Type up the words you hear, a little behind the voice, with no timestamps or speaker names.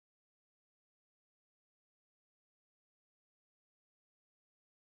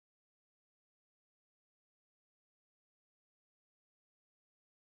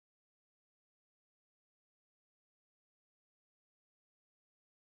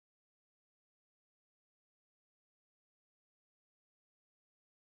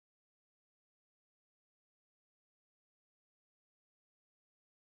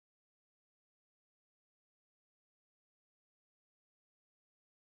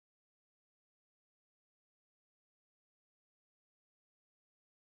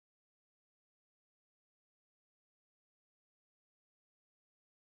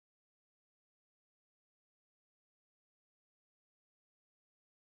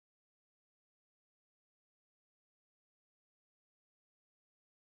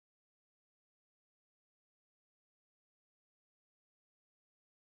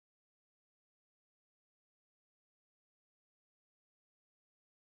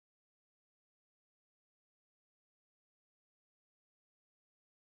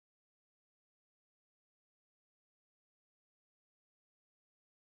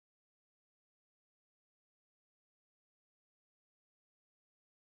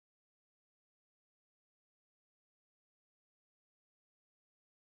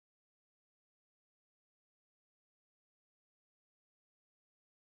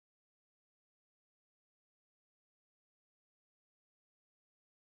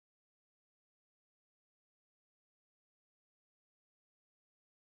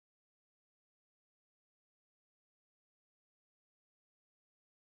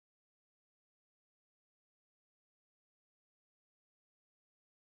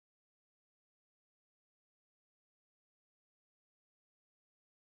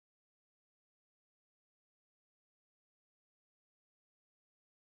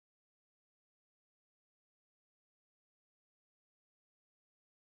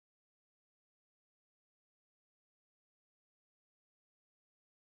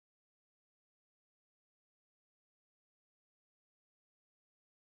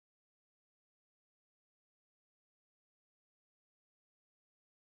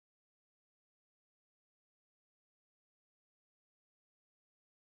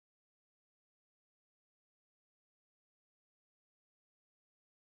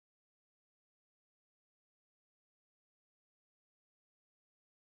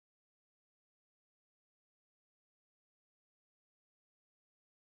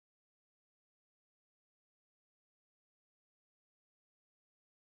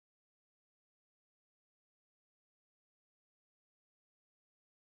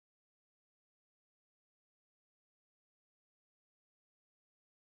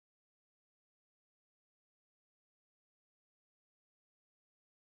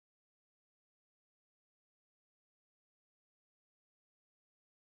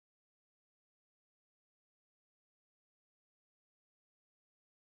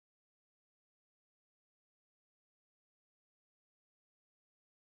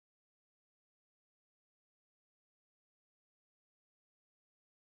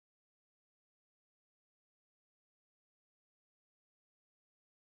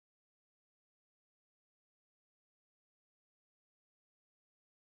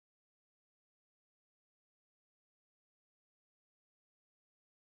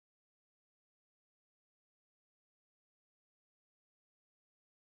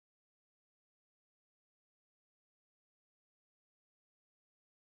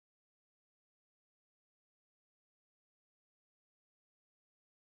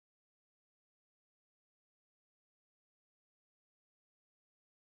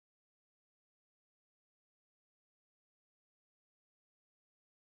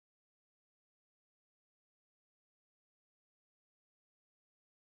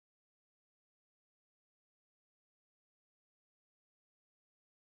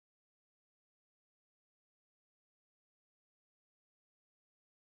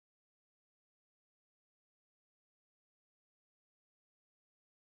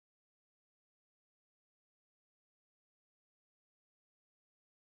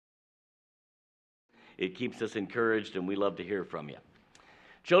It keeps us encouraged, and we love to hear from you.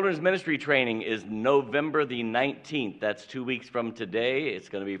 Children's ministry training is November the 19th. That's 2 weeks from today. It's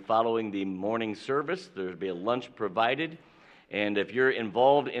going to be following the morning service. There'll be a lunch provided. And if you're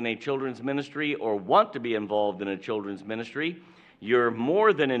involved in a children's ministry or want to be involved in a children's ministry, you're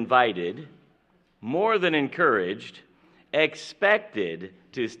more than invited, more than encouraged, expected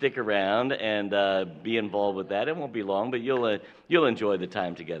to stick around and be involved with that. It won't be long, but you'll enjoy the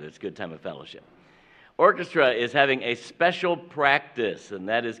time together. It's a good time of fellowship. Orchestra is having a special practice, and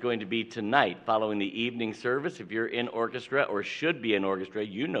that is going to be tonight following the evening service. If you're in orchestra or should be in orchestra,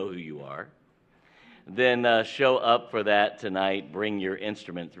 you know who you are. Then show up for that tonight. Bring your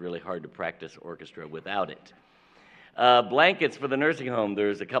instrument. It's really hard to practice orchestra without it. Blankets for the nursing home.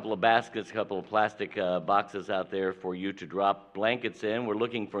 There's a couple of baskets, a couple of plastic boxes out there for you to drop blankets in. We're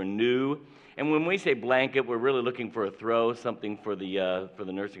looking for new. And when we say blanket, we're really looking for a throw, something for the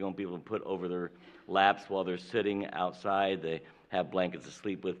nursing home people to put over their laps while they're sitting outside. They have blankets to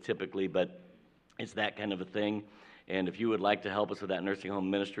sleep with typically, but it's that kind of a thing. And if you would like to help us with that nursing home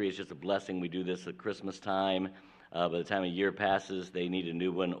ministry, it's just a blessing. We do this at Christmas time. By the time a year passes, they need a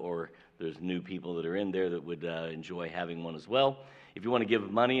new one, or there's new people that are in there that would enjoy having one as well. If you want to give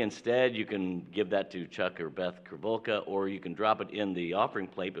money instead, you can give that to Chuck or Beth Kravolka, or you can drop it in the offering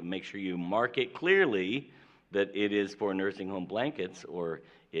plate, but make sure you mark it clearly that it is for nursing home blankets, or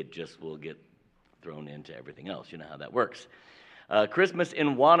it just will get thrown into everything else. You know how that works. Christmas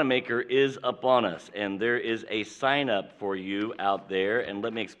in Wanamaker is upon us, and there is a sign-up for you out there, and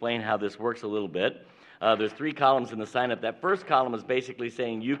let me explain how this works a little bit. There's 3 columns in the sign-up. That first column is basically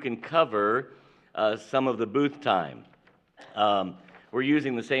saying you can cover some of the booth time. We're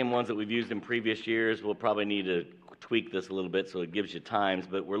using the same ones that we've used in previous years. We'll probably need to tweak this a little bit so it gives you times,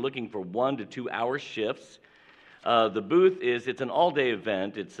 but we're looking for 1 to 2 hour shifts. The booth it's an all-day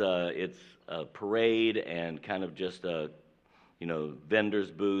event. It's a parade and kind of just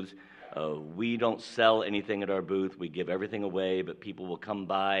vendors' booths. We don't sell anything at our booth. We give everything away, but people will come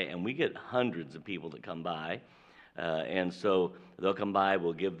by, and we get hundreds of people that come by. And so they'll come by,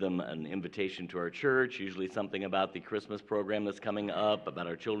 we'll give them an invitation to our church, usually something about the Christmas program that's coming up, about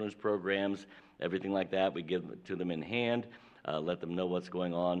our children's programs, everything like that. We give it to them in hand, let them know what's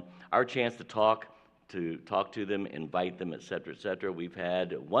going on. Our chance to talk to them, invite them, et cetera, et cetera. We've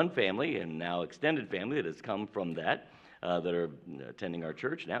had one family, and now extended family, that has come from that are attending our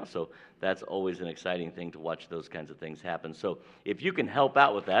church now. So that's always an exciting thing to watch those kinds of things happen. So if you can help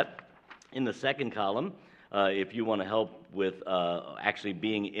out with that, in the second column, if you want to help with actually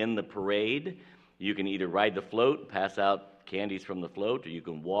being in the parade, you can either ride the float, pass out candies from the float, or you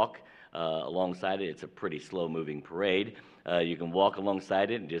can walk alongside it. It's a pretty slow-moving parade. You can walk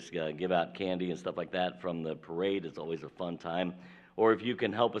alongside it and just give out candy and stuff like that from the parade. It's always a fun time. Or if you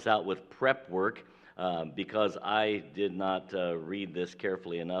can help us out with prep work, because I did not read this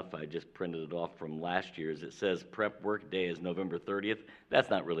carefully enough, I just printed it off from last year's. It says prep work day is November 30th. That's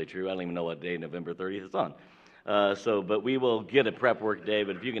not really true. I don't even know what day November 30th is on. But we will get a prep work day.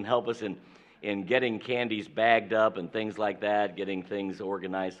 But if you can help us in getting candies bagged up and things like that, getting things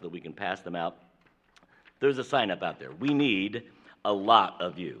organized so that we can pass them out, there's a sign up out there. We need a lot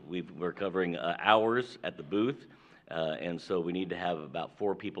of you. We're covering hours at the booth. And so we need to have about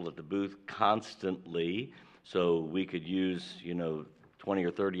 4 people at the booth constantly. So we could use, 20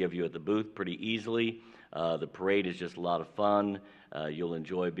 or 30 of you at the booth pretty easily. The parade is just a lot of fun. You'll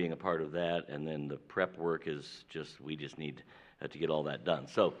enjoy being a part of that. And then the prep work is we just need to get all that done.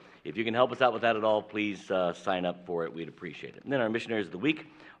 So if you can help us out with that at all, please sign up for it. We'd appreciate it. And then our missionaries of the week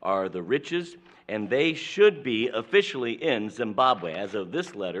are the Riches, and they should be officially in Zimbabwe. As of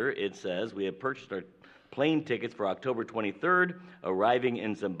this letter, it says we have purchased our plane tickets for October 23rd, arriving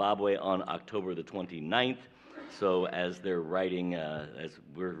in Zimbabwe on October the 29th. So as they're writing, as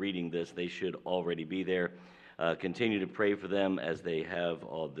we're reading this, they should already be there. Continue to pray for them as they have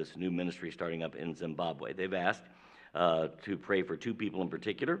all this new ministry starting up in Zimbabwe. They've asked to pray for 2 people in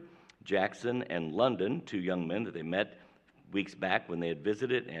particular, Jackson and London, 2 young men that they met weeks back when they had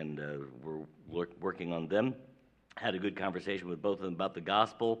visited, and were working on them. Had a good conversation with both of them about the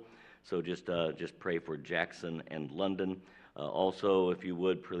gospel. So just pray for Jackson and London. Also, if you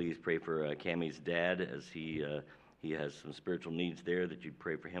would, please pray for Cammie's dad, as he has some spiritual needs there, that you'd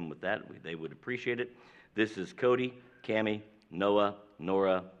pray for him with that. They would appreciate it. This is Cody, Cammie, Noah,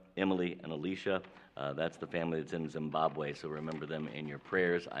 Nora, Emily, and Alicia. That's the family that's in Zimbabwe, so remember them in your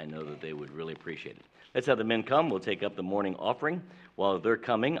prayers. I know that they would really appreciate it. Let's have the men come. We'll take up the morning offering. While they're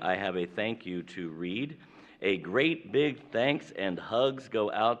coming, I have a thank you to read. A great big thanks and hugs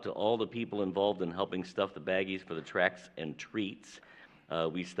go out to all the people involved in helping stuff the baggies for the tracks and treats.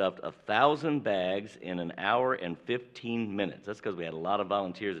 We stuffed 1,000 bags in an hour and 15 minutes. That's because we had a lot of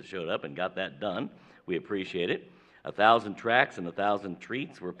volunteers that showed up and got that done. We appreciate it. 1,000 tracts and 1,000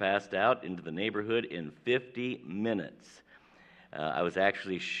 treats were passed out into the neighborhood in 50 minutes. I was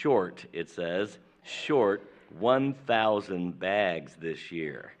actually short, it says, 1,000 bags this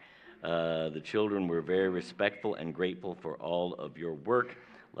year. The children were very respectful and grateful for all of your work.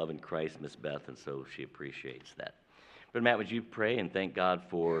 Love in Christ, Miss Beth, and so she appreciates that. Brother Matt, would you pray and thank God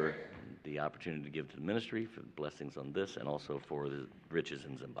for the opportunity to give to the ministry, for the blessings on this, and also for the riches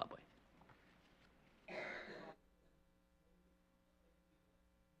in Zimbabwe?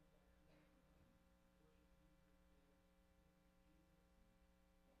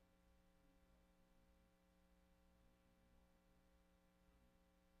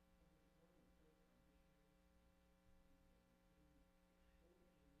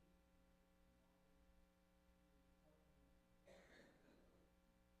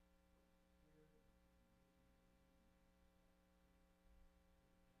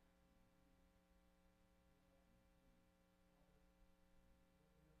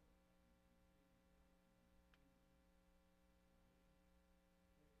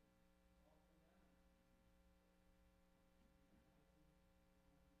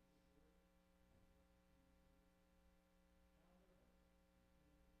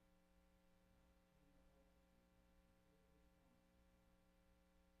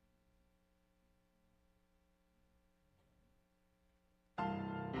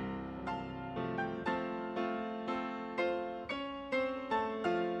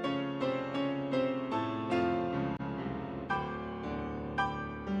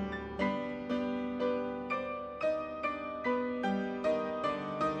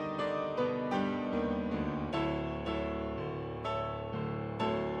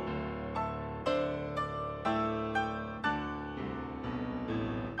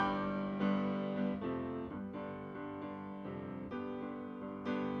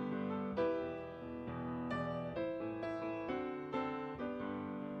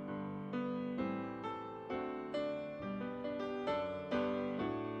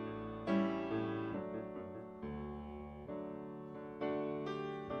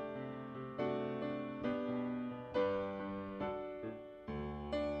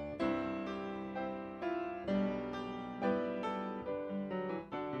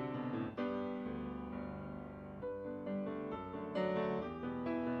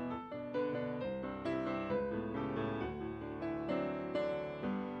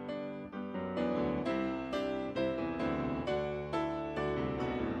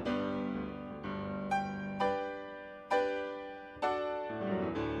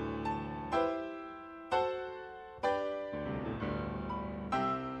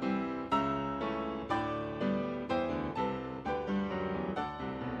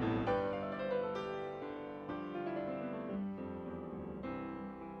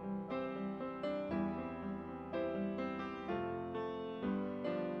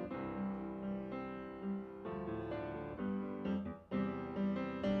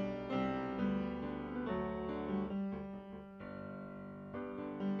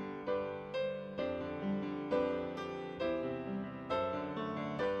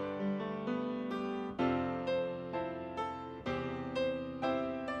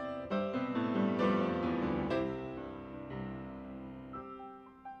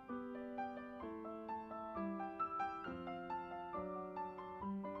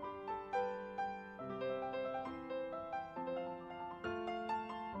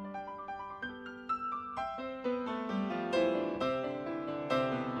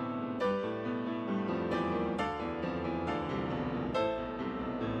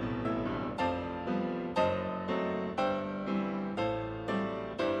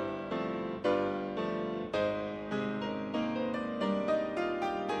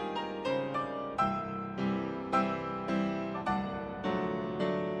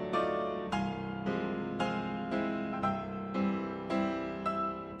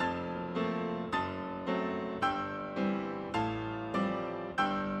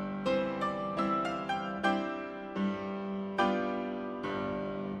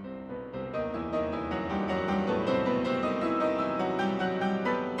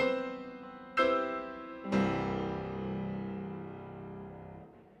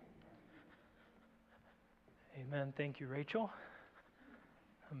 Amen. Thank you, Rachel.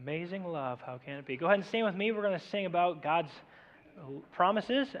 Amazing love. How can it be? Go ahead and stand with me. We're going to sing about God's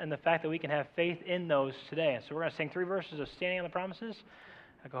promises and the fact that we can have faith in those today. So we're going to sing 3 verses of Standing on the Promises.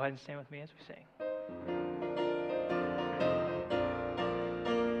 Go ahead and stand with me as we sing.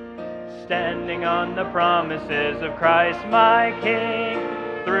 standing on the promises of Christ my King.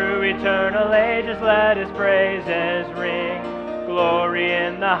 Through eternal ages let his praises ring. Glory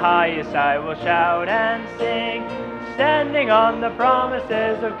in the highest I will shout and sing, standing on the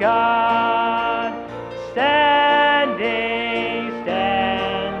promises of God. Standing,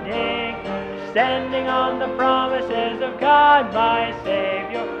 standing, standing on the promises of God my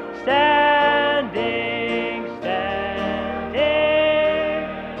Savior. Standing, standing,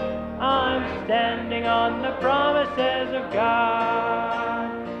 I'm standing on the promises of God.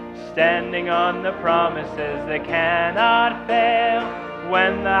 Standing on the promises that cannot fail.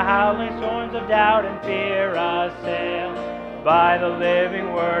 When the howling storms of doubt and fear assail, by the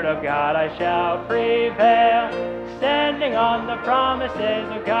living word of God I shall prevail. Standing on the promises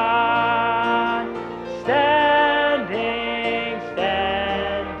of God. Standing,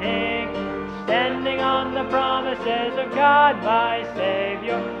 standing, standing on the promises of God my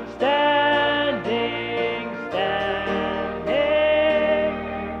Savior. Standing, standing,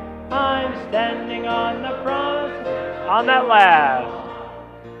 I'm standing on the promises. On that last.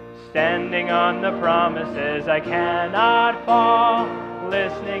 Standing on the promises I cannot fall,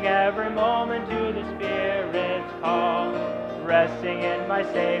 listening every moment to the Spirit's call, resting in my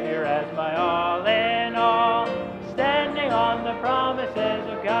Savior as my all in all. Standing on the promises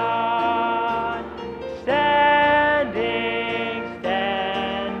of God. Standing,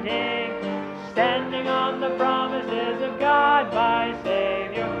 standing, standing on the promises of God my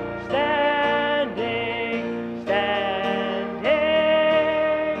Savior. Standing, standing,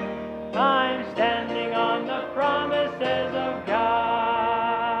 I'm standing on the promises of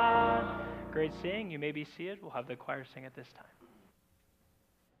God. Great singing. You may be seated. We'll have the choir sing at this time.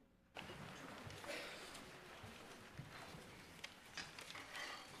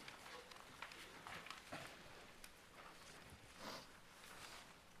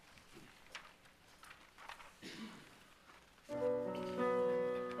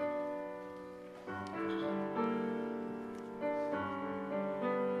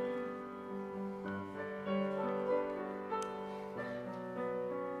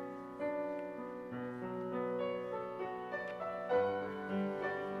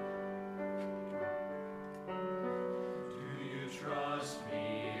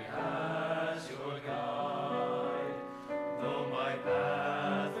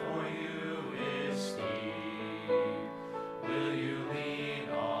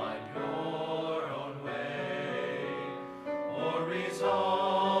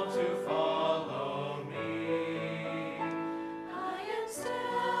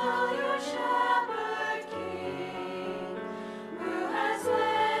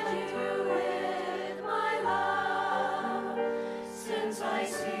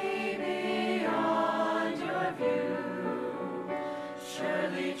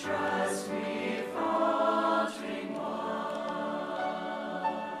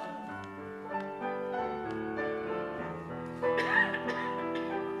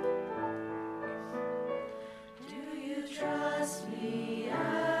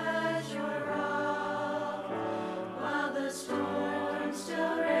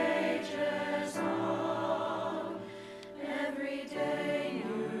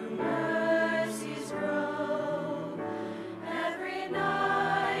 Every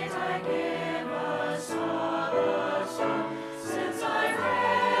night I give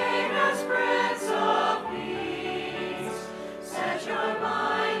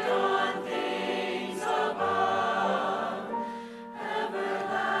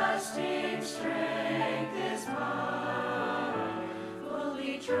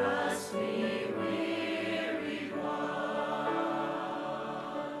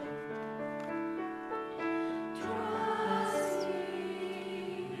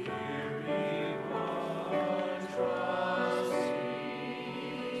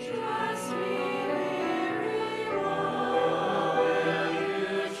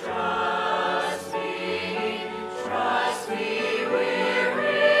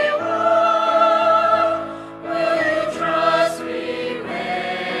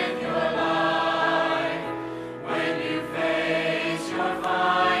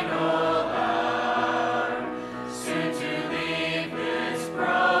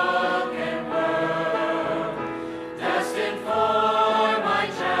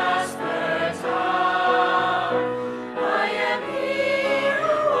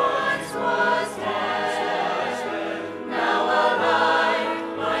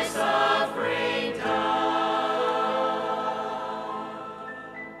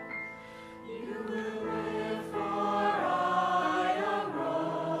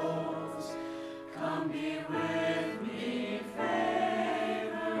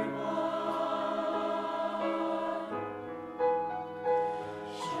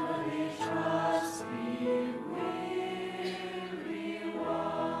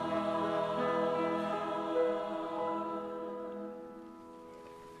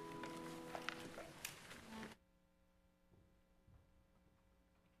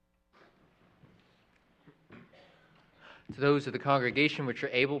To those of the congregation which are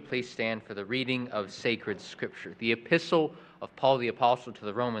able, please stand for the reading of sacred Scripture. The epistle of Paul the Apostle to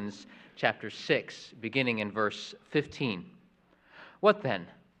the Romans, chapter 6, beginning in verse 15. What then?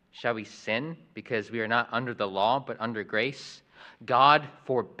 Shall we sin because we are not under the law but under grace? God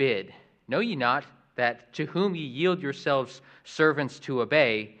forbid. Know ye not that to whom ye yield yourselves servants to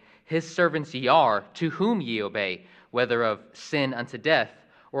obey, his servants ye are, to whom ye obey, whether of sin unto death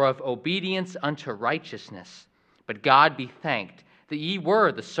or of obedience unto righteousness? But God be thanked that ye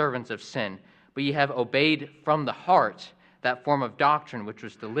were the servants of sin, but ye have obeyed from the heart that form of doctrine which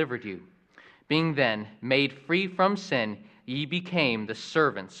was delivered you. Being then made free from sin, ye became the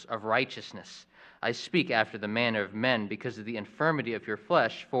servants of righteousness. I speak after the manner of men because of the infirmity of your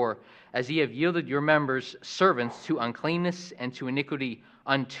flesh, for as ye have yielded your members servants to uncleanness and to iniquity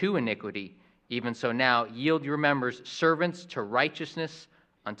unto iniquity, even so now yield your members servants to righteousness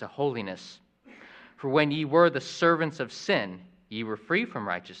unto holiness. For when ye were the servants of sin, ye were free from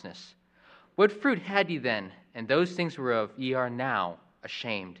righteousness. What fruit had ye then? And those things whereof ye are now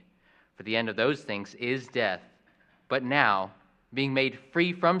ashamed. For the end of those things is death. But now, being made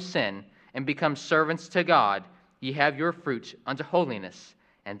free from sin, and become servants to God, ye have your fruit unto holiness,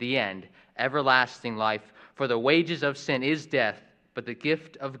 and the end, everlasting life. For the wages of sin is death, but the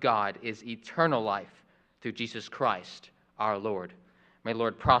gift of God is eternal life, through Jesus Christ our Lord. May the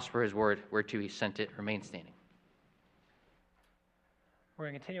Lord prosper his word, whereto he sent it. Remain standing. We're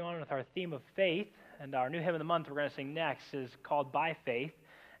going to continue on with our theme of faith, and our new hymn of the month we're going to sing next is called By Faith,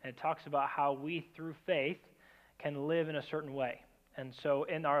 and it talks about how we, through faith, can live in a certain way. And so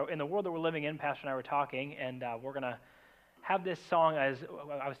in the world that we're living in, Pastor and I were talking, and we're going to have this song as,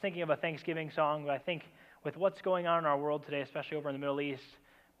 I was thinking of a Thanksgiving song, but I think with what's going on in our world today, especially over in the Middle East,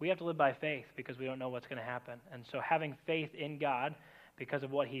 we have to live by faith because we don't know what's going to happen. And so having faith in God, because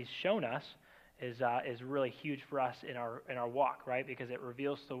of what he's shown us, is really huge for us in our walk, right? Because it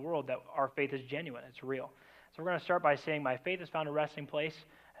reveals to the world that our faith is genuine, it's real. So we're going to start by saying, "My faith has found a resting place,"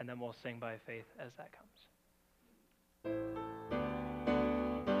 and then we'll sing "By Faith" as that comes.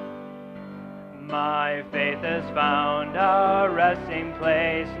 My faith has found a resting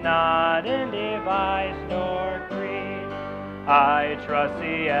place, not in device nor creed. I trust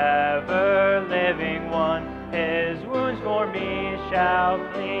the ever-living one, his wounds for me shall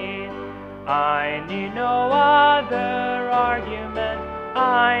bleed. I need no other argument,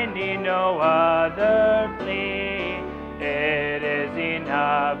 I need no other plea. It is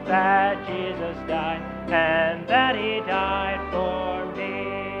enough that Jesus died, and that he died for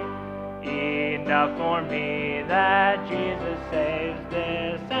me. Enough for me that Jesus saves,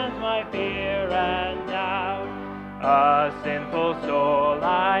 this ends my fear and doubt. A sinful soul,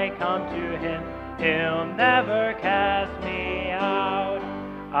 I come to him, he'll never cast me out.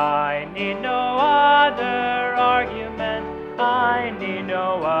 I need no other argument, I need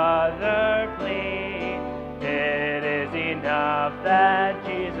no other plea. It is enough that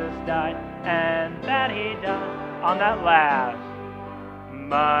Jesus died, and that he died on that last.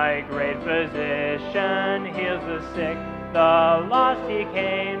 My great physician heals the sick, the lost he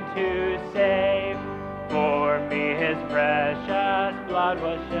came to save. For me his precious blood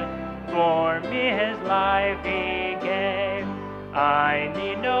was shed, for me his life he gave. I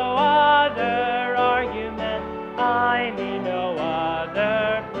need no other argument, I need no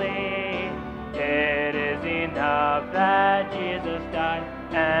other plea. It is enough that Jesus died,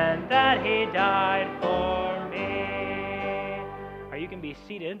 and that he died for me. You can be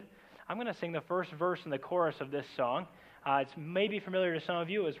seated. I'm going to sing the first verse and the chorus of this song. It's maybe familiar to some of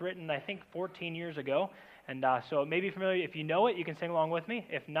you. It was written, I think, 14 years ago. And so it may be familiar. If you know it, you can sing along with me.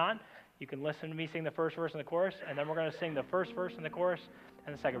 If not, you can listen to me sing the first verse and the chorus. And then we're going to sing the first verse and the chorus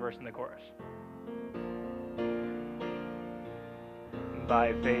and the second verse and the chorus.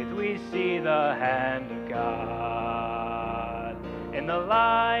 By faith we see the hand of God in the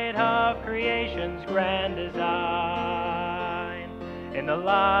light of creation's grand design, in the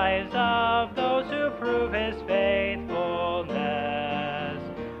lives of those who prove his faithfulness,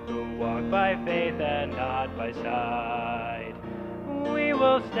 who walk by faith and not by sight. We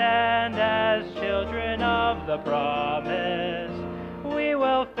will stand as children of the promise. We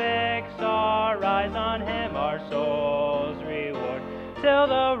will fix our eyes on him, our soul's reward, till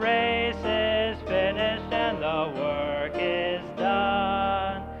the race is finished and the work is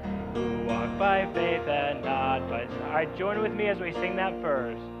done. Who walk by faith and not by sight. All right, join with me as we sing that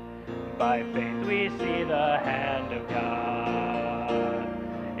verse. By faith we see the hand of God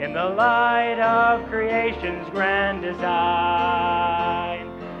in the light of creation's grand design,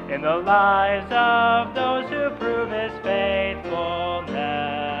 in the lives of those who prove his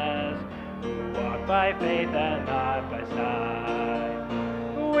faithfulness, who walk by faith and not by sight.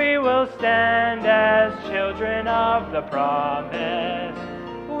 side. We will stand as children of the promise.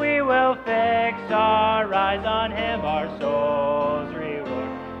 We will fix our eyes on Him, our soul's reward,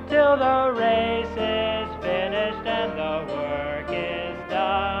 till the race is finished and the work is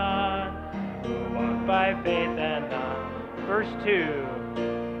done. We'll walk by faith and not. Verse 2.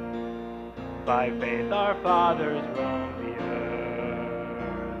 By faith our fathers roamed the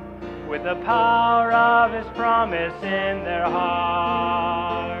earth, with the power of His promise in their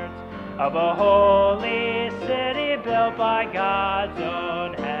hearts, of a holy city built by God's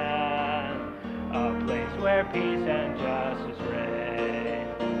own hand, a place where peace and justice reign.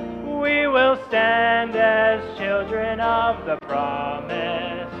 We will stand as children of the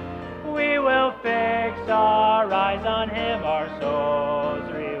promise. We will fix our eyes on Him, our soul's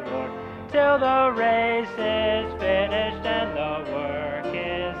reward, till the race is finished and the work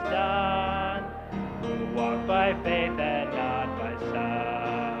is done. We'll walk by faith and not by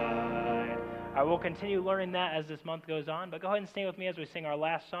sight. I will continue learning that as this month goes on, but go ahead and stay with me as we sing our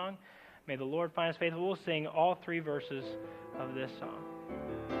last song. May the Lord find us faithful. We'll sing all 3 verses of this song.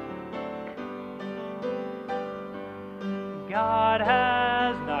 God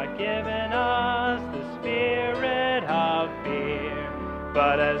has not given us the spirit of fear,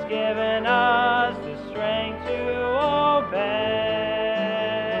 but has given us the strength to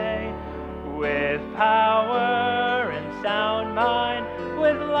obey. With power and sound mind,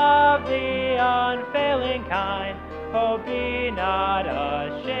 with love the unfailing kind, oh, be not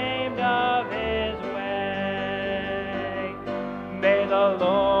ashamed of His way. May the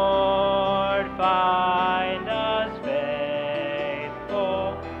Lord find us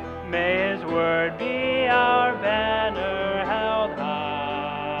faithful. May His word be our banner held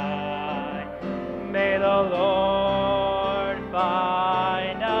high. May the Lord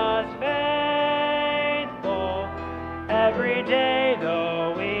find us faithful every day,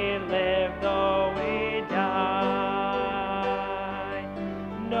 though we live, though we die.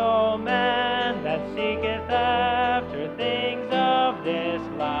 No man that seeketh after things of this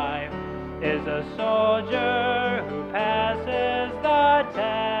life is a soldier who passes the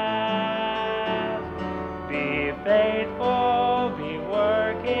test. Be faithful, be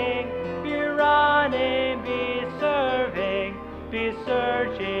working, be running, be serving, be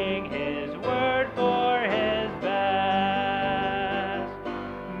searching His word for His best.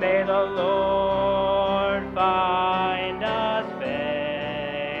 May the Lord find us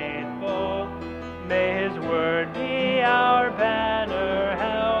faithful. May His word be our banner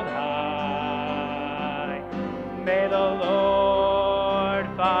held high. May the Lord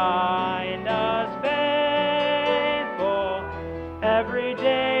find us faithful every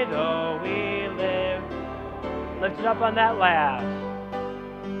day, though we live. Lift it up on that last.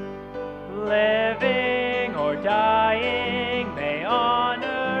 Living or dying, may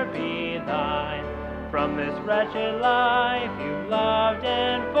honor be thine. From this wretched life you loved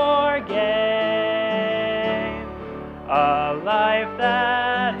and forgave. A life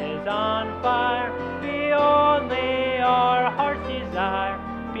that is on fire, be only our heart's desire.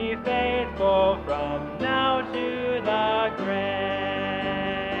 Be faithful from now to the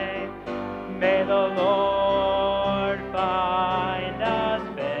grave. May the Lord find us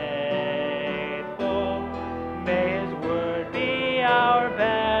faithful. May His word be our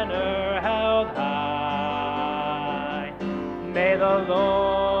banner held high. May the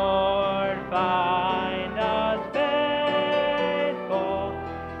Lord find us faithful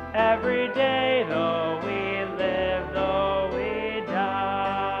every day, though we live, though we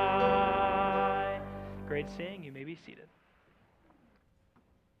die. Great singing. You may be seated.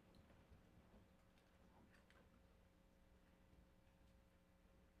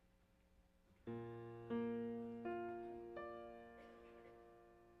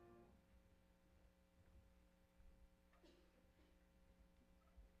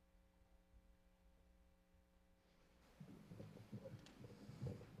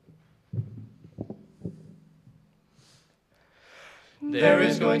 There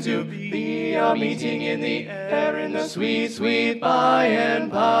is going to be a meeting in the air in the sweet, sweet by and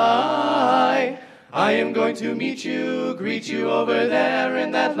by. I am going to meet you, greet you over there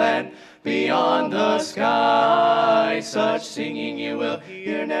in that land beyond the sky. Such singing you will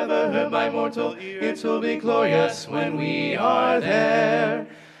hear, never heard by mortal ear. It will be glorious when we are there.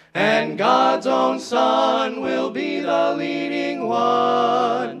 And God's own Son will be the leading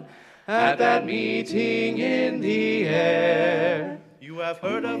one at that meeting in the air. You have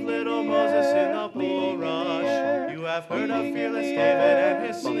heard of little Moses in the bulrush. You have heard of fearless David and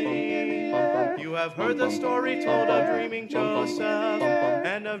his sleep. You have heard the story told of dreaming Joseph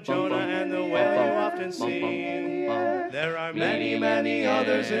and of Jonah and the whale you often sing. There are many, many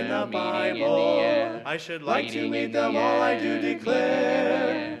others in the Bible. I should like to meet them all, I do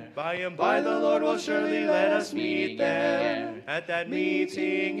declare. By and by the Lord will surely let us meet them at that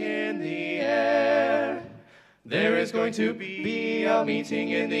meeting in the air. There is going to be a meeting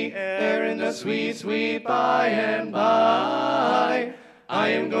in the air in the sweet, sweet by and by. I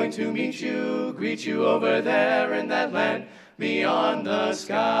am going to meet you, greet you over there in that land beyond the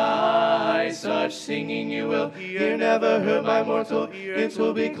sky. Such singing you will hear, never heard by mortal ear. It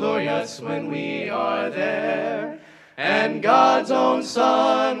will be glorious when we are there. And God's own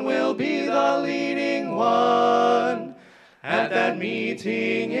Son will be the leading one at that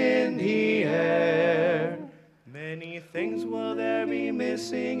meeting in the air. Many things will there be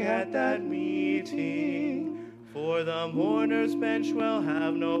missing at that meeting, for the mourner's bench will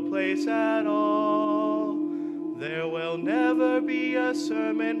have no place at all. There will never be a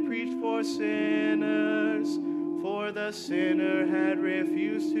sermon preached for sinners, for the sinner had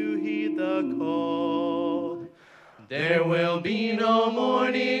refused to heed the call. There will be no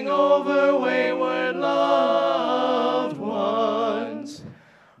mourning over wayward loved ones.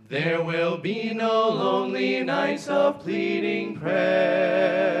 There will be no lonely nights of pleading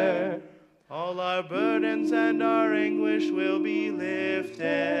prayer. All our burdens and our anguish will be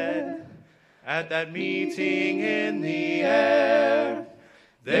lifted at that meeting in the air.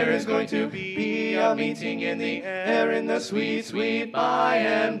 There is going to be a meeting in the air in the sweet, sweet by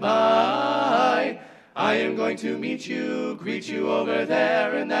and by. I am going to meet you, greet you over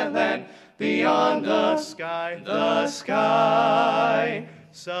there in that land beyond the sky, the sky.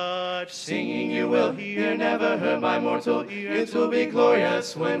 Such singing you will hear, never heard by mortal ear. It will be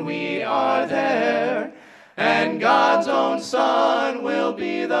glorious when we are there. And God's own Son will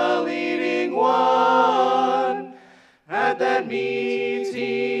be the leading one at that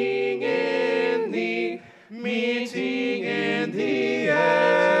meeting in the air.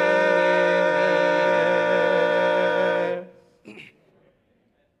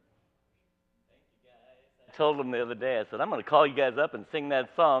 I told them the other day, I said, I'm going to call you guys up and sing that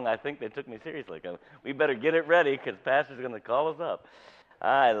song. I think they took me seriously. We better get it ready because Pastor's going to call us up.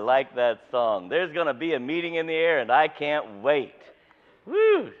 I like that song. There's going to be a meeting in the air, and I can't wait.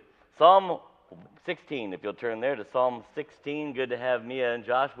 Woo! Psalm 16, if you'll turn there to Psalm 16. Good to have Mia and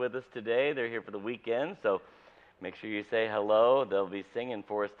Josh with us today. They're here for the weekend, so make sure you say hello. They'll be singing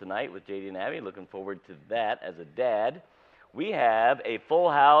for us tonight with JD and Abby. Looking forward to that as a dad. We have a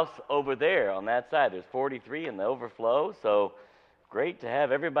full house over there on that side. There's 43 in the overflow, so great to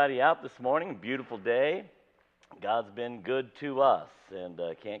have everybody out this morning. Beautiful day. God's been good to us, and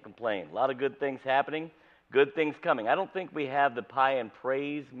can't complain. A lot of good things happening, good things coming. I don't think we have the pie and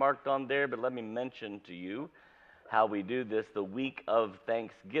praise marked on there, but let me mention to you how we do this the week of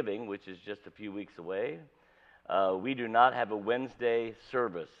Thanksgiving, which is just a few weeks away. We do not have a Wednesday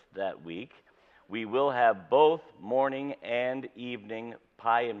service that week. We will have both morning and evening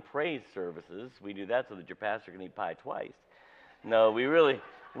pie and praise services. We do that so that your pastor can eat pie twice. No, we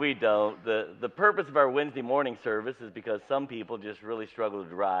don't. The purpose of our Wednesday morning service is because some people just really struggle to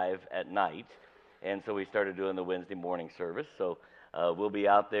drive at night, and so we started doing the Wednesday morning service. So we'll be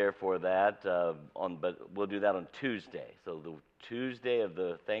out there for that, but we'll do that on Tuesday. So the Tuesday of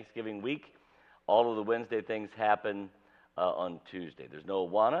the Thanksgiving week, all of the Wednesday things happen on Tuesday. There's no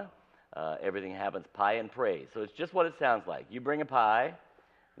Awana. Everything happens pie and praise. So it's just what it sounds like. You bring a pie,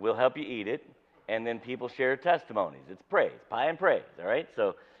 we'll help you eat it, and then people share testimonies. It's praise, pie and praise, all right?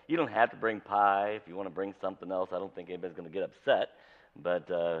 So you don't have to bring pie. If you want to bring something else, I don't think anybody's going to get upset, but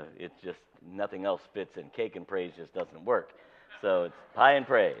it's just nothing else fits in. Cake and praise just doesn't work. So it's pie and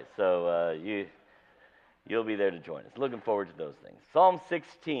praise. So you'll be there to join us. Looking forward to those things. Psalm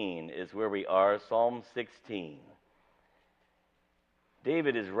 16 is where we are, Psalm 16.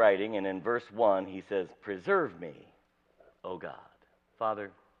 David is writing, and in verse 1, he says, "Preserve me, O God."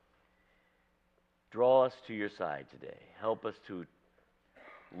 Father, draw us to your side today. Help us to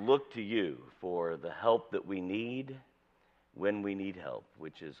look to you for the help that we need when we need help,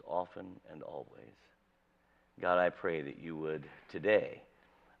 which is often and always. God, I pray that you would today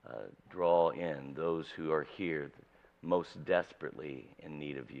draw in those who are here most desperately in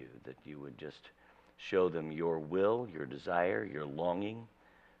need of you, that you would just show them your will, your desire, your longing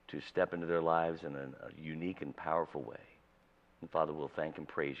to step into their lives in a unique and powerful way. And Father, we'll thank and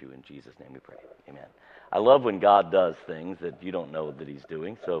praise you. In Jesus' name we pray. Amen. I love when God does things that you don't know that he's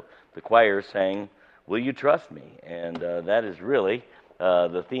doing. So the choir is saying, "Will you trust me?" And that is really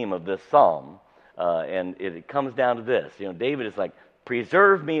the theme of this psalm. And it comes down to this. David is like,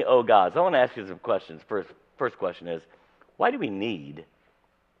 Preserve me, O God. So I want to ask you some questions. First question is, why do we need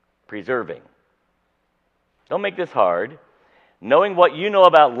preserving? Don't make this hard. Knowing what you know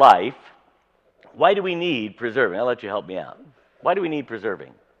about life, why do we need preserving? I'll let you help me out. Why do we need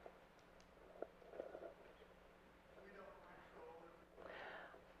preserving?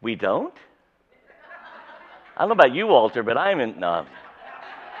 We don't? I don't know about you, Walter, but no.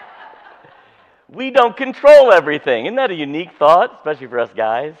 We don't control everything. Isn't that a unique thought, especially for us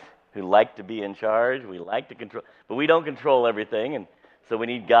guys who like to be in charge? We like to control, but we don't control everything, and so we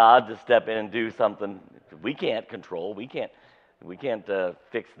need God to step in and do something we can't control. We can't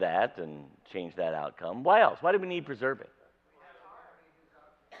fix that and change that outcome. Why else? Why do we need preserving?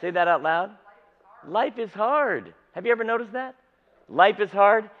 Say that out loud. Life is hard. Have you ever noticed that? Life is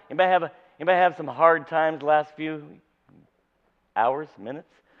hard. Anybody have some hard times the last few hours, minutes?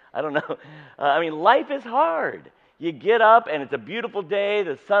 I don't know. Life is hard. You get up and it's a beautiful day,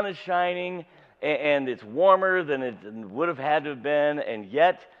 the sun is shining, and it's warmer than it would have had to have been, and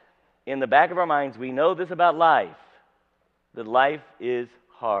yet in the back of our minds we know this about life, that life is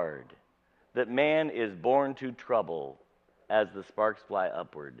hard, that man is born to trouble as the sparks fly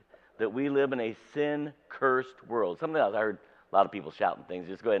upward, that we live in a sin-cursed world. Something else, I heard a lot of people shouting things.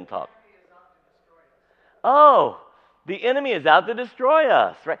 Just go ahead and talk. Oh, the enemy is out to destroy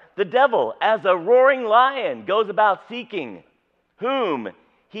us, right? The devil, as a roaring lion, goes about seeking whom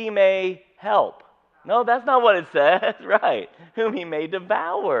he may help. No, that's not what it says, right? Whom he may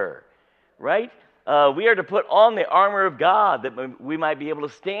devour, right? We are to put on the armor of God that we might be able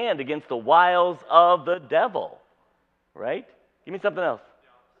to stand against the wiles of the devil, right? Give me something else.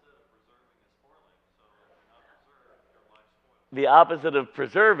 The opposite of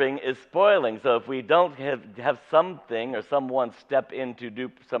preserving is spoiling. So if we don't have something or someone step in to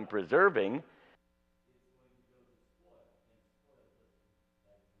do some preserving,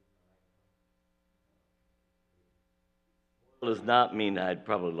 it does not mean I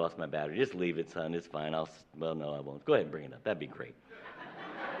probably lost my battery. Just leave it, son. It's fine. No, I won't. Go ahead and bring it up. That'd be great.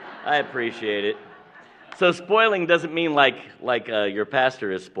 I appreciate it. So spoiling doesn't mean like your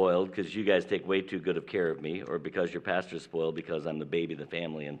pastor is spoiled because you guys take way too good of care of me, or because your pastor is spoiled because I'm the baby of the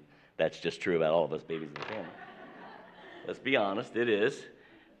family, and that's just true about all of us babies of the family. Let's be honest, it is.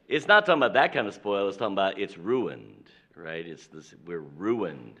 It's not talking about that kind of spoil. It's talking about it's ruined, right? We're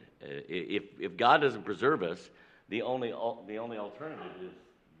ruined. If God doesn't preserve us, the only alternative is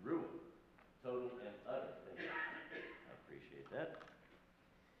ruin, total and utter. I appreciate that.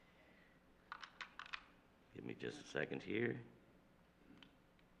 Give me just a second here.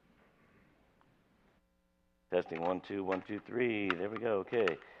 Testing 1, 2, 1, 2, 3. There we go.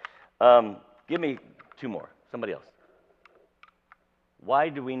 Okay. Give me two more. Somebody else. Why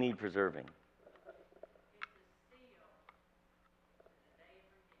do we need preserving?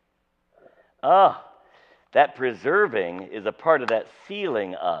 That preserving is a part of that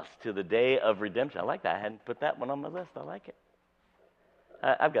sealing us to the day of redemption. I like that. I hadn't put that one on my list. I like it.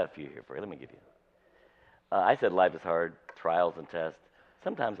 I've got a few here for you. Let me give you. I said life is hard, trials and tests.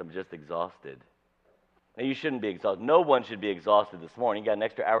 Sometimes I'm just exhausted. Now, you shouldn't be exhausted. No one should be exhausted this morning. You got an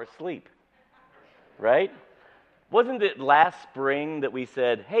extra hour's sleep, right? Wasn't it last spring that we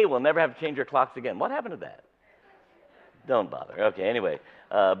said, hey, we'll never have to change our clocks again? What happened to that? Don't bother. Okay, anyway.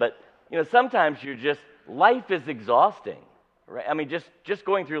 But, sometimes life is exhausting, right? Just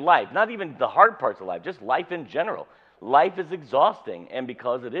going through life, not even the hard parts of life, just life in general. Life is exhausting, and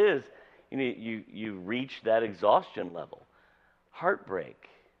because it is, you reach that exhaustion level. Heartbreak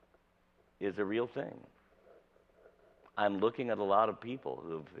is a real thing. I'm looking at a lot of people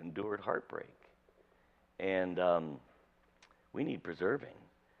who've endured heartbreak, and we need preserving.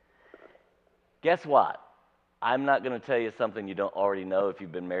 Guess what? I'm not going to tell you something you don't already know if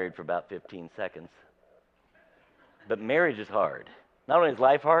you've been married for about 15 seconds. But marriage is hard. Not only is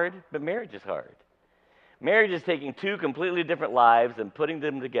life hard, but marriage is hard. Marriage is taking two completely different lives and putting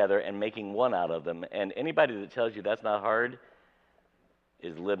them together and making one out of them. And anybody that tells you that's not hard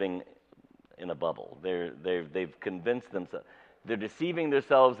is living in a bubble. They've convinced themselves. They're deceiving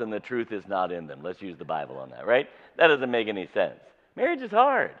themselves, and the truth is not in them. Let's use the Bible on that, right? That doesn't make any sense. Marriage is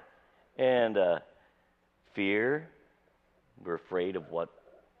hard. And fear, we're afraid of what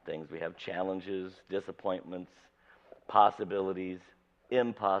things we have, challenges, disappointments, possibilities,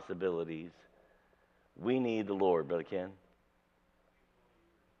 impossibilities. We need the Lord, Brother Ken.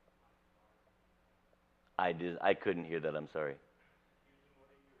 I couldn't hear that. I'm sorry.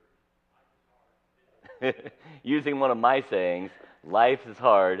 Using one of my sayings, life is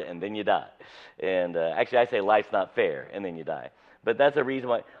hard and then you die. And actually I say life's not fair and then you die. But that's a reason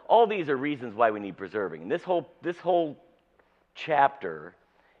why. All these are reasons why we need preserving. And this whole chapter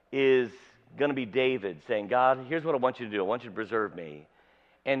is going to be David saying, God, here's what I want you to do. I want you to preserve me.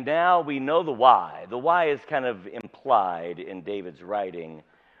 And now we know the why. The why is kind of implied in David's writing.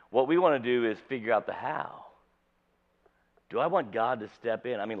 What we want to do is figure out the how. Do I want God to step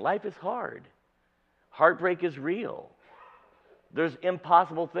in? I mean, life is hard. Heartbreak is real. There's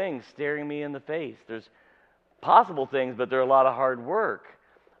impossible things staring me in the face. There's possible things, but they're a lot of hard work.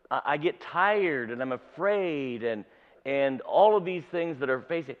 I get tired and I'm afraid and all of these things that are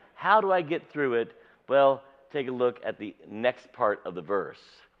facing. How do I get through it? Well, take a look at the next part of the verse.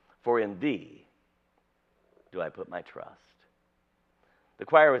 For in thee do I put my trust. The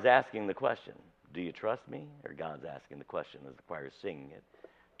choir was asking the question, do you trust me? Or God's asking the question as the choir is singing it.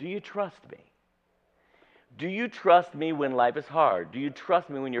 Do you trust me? Do you trust me when life is hard? Do you trust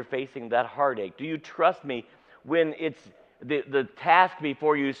me when you're facing that heartache? Do you trust me when it's the task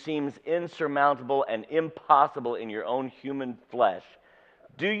before you seems insurmountable and impossible in your own human flesh?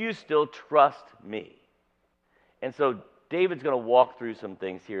 Do you still trust me? And so David's going to walk through some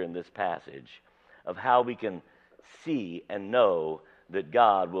things here in this passage of how we can see and know that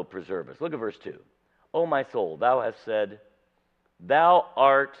God will preserve us. Look at verse 2. O my soul, thou hast said, thou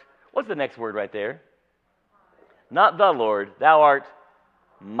art, what's the next word right there? Not the Lord, thou art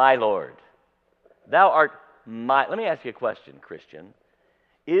my Lord. Thou art my, let me ask you a question, Christian.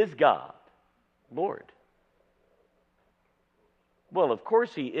 Is God Lord? Well, of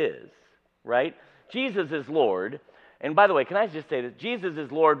course he is, right? Jesus is Lord. And by the way, can I just say that Jesus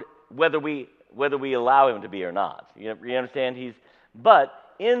is Lord whether we allow him to be or not? You understand? But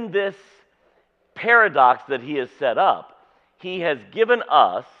in this paradox that he has set up, he has given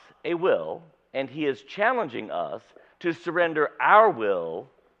us a will, and he is challenging us to surrender our will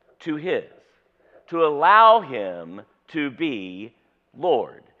to his, to allow him to be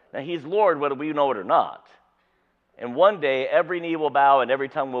Lord. Now, he's Lord whether we know it or not. And one day, every knee will bow and every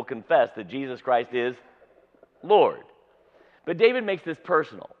tongue will confess that Jesus Christ is Lord. But David makes this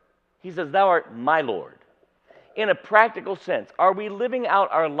personal. He says, thou art my Lord. In a practical sense, are we living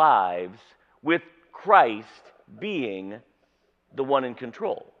out our lives with Christ being the one in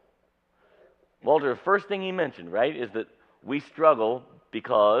control? Walter, the first thing he mentioned, right, is that we struggle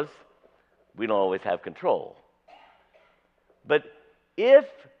because we don't always have control. But if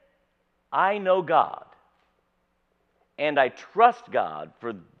I know God, and I trust God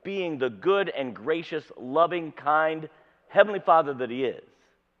for being the good and gracious, loving, kind Heavenly Father that he is,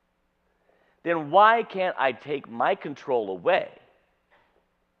 then why can't I take my control away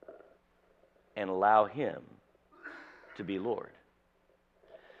and allow him to be Lord?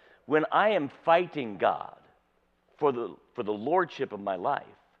 When I am fighting God for the lordship of my life,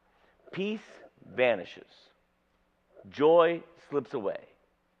 peace vanishes. Joy slips away.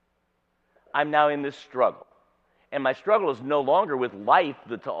 I'm now in this struggle. And my struggle is no longer with life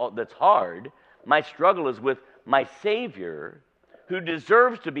that's hard. My struggle is with my Savior, who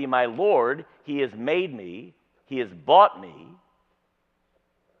deserves to be my Lord. He has made me. He has bought me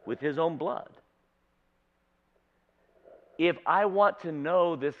with his own blood. If I want to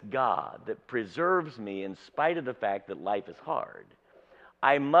know this God that preserves me in spite of the fact that life is hard,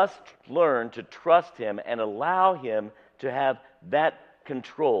 I must learn to trust him and allow him to have that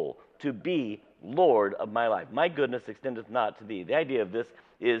control, to be Lord of my life. My goodness extendeth not to thee. The idea of this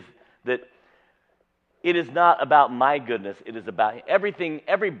is that it is not about my goodness. It is about everything,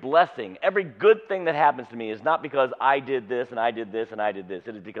 every blessing, every good thing that happens to me is not because I did this and I did this and I did this.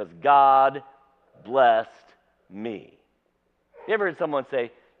 It is because God blessed me. You ever heard someone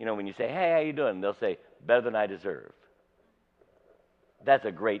say, when you say, hey, how you doing? They'll say, better than I deserve. That's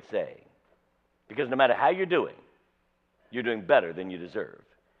a great saying. Because no matter how you're doing better than you deserve.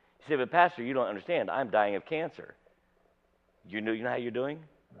 You say, but Pastor, you don't understand. I'm dying of cancer. You know how you're doing?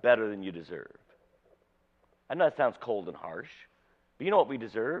 Better than you deserve. I know that sounds cold and harsh, but you know what we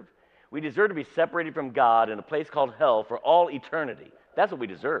deserve? We deserve to be separated from God in a place called hell for all eternity. That's what we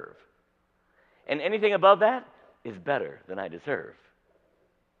deserve. And anything above that is better than I deserve.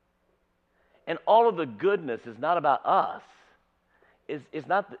 And all of the goodness is not about us. It's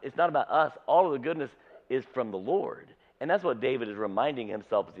not about us. All of the goodness is from the Lord. And that's what David is reminding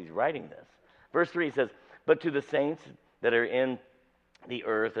himself as he's writing this. Verse 3 says, but to the saints that are in the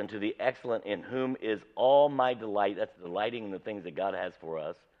earth and to the excellent in whom is all my delight. That's delighting in the things that God has for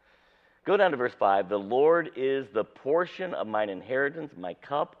us. Go down to verse 5. The Lord is the portion of mine inheritance, my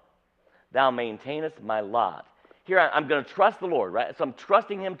cup. Thou maintainest my lot. Here I'm going to trust the Lord, right? So I'm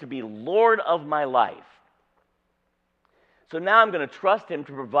trusting him to be Lord of my life. So now I'm going to trust him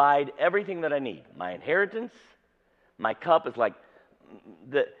to provide everything that I need. My inheritance, my cup is like,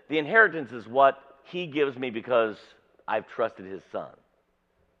 the inheritance is what he gives me because I've trusted his son.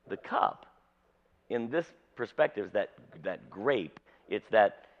 The cup, in this perspective, is that grape. It's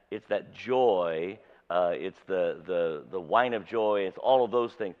that joy. It's the wine of joy. It's all of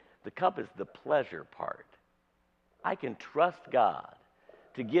those things. The cup is the pleasure part. I can trust God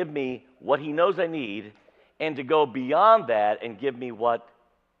to give me what he knows I need and to go beyond that and give me what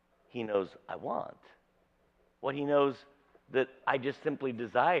he knows I want, what he knows that I just simply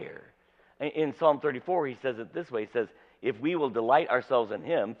desire. In Psalm 34, he says it this way. He says, if we will delight ourselves in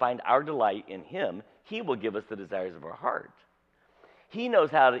him, find our delight in him, he will give us the desires of our heart. He,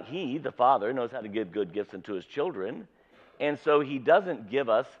 the Father, knows how to give good gifts unto his children, and so he doesn't give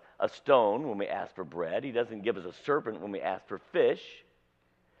us a stone when we ask for bread. He doesn't give us a serpent when we ask for fish.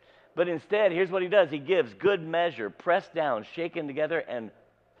 But instead, here's what he does. He gives good measure, pressed down, shaken together, and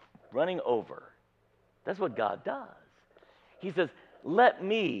running over. That's what God does. He says, let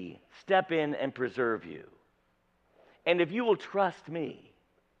me step in and preserve you. And if you will trust me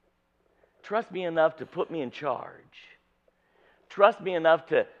enough to put me in charge, trust me enough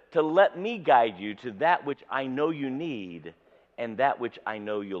to let me guide you to that which I know you need and that which I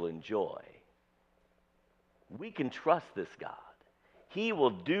know you'll enjoy. We can trust this God. He will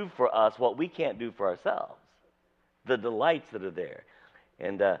do for us what we can't do for ourselves, the delights that are there.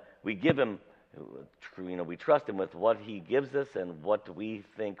 And we give him, we trust him with what he gives us and what we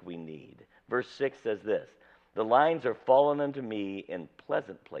think we need. Verse 6 says this, the lines are fallen unto me in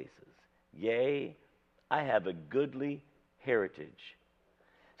pleasant places. Yea, I have a goodly heritage.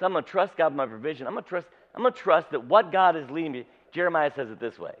 So I'm going to trust God with my provision. I'm going to trust that what God is leading me. Jeremiah says it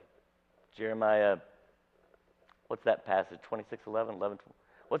this way. Jeremiah, what's that passage? 26:11.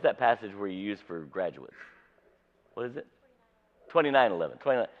 What's that passage where you use for graduates? What is it?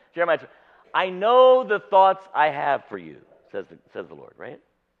 29:11. Jeremiah, I know the thoughts I have for you, says the Lord, right?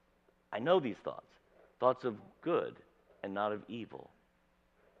 I know these thoughts of good and not of evil,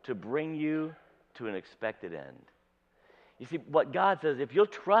 to bring you to an expected end. You see, what God says, if you'll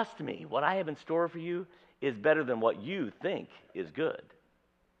trust me, what I have in store for you is better than what you think is good,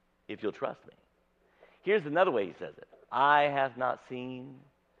 if you'll trust me. Here's another way he says it. Eye hath not seen,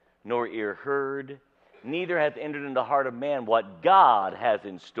 nor ear heard, neither hath entered into the heart of man what God has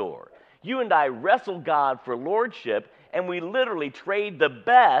in store. You and I wrestle God for lordship, and we literally trade the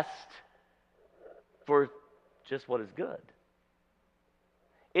best for just what is good.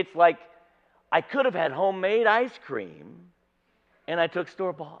 It's like I could have had homemade ice cream, and I took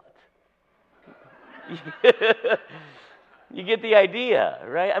store-bought. You get the idea,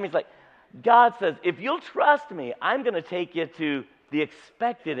 right? I mean, it's like God says, if you'll trust me, I'm going to take you to the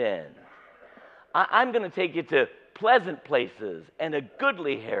expected end. I'm going to take you to pleasant places and a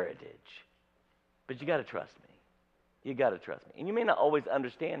goodly heritage. But you got to trust me. You got to trust me. And you may not always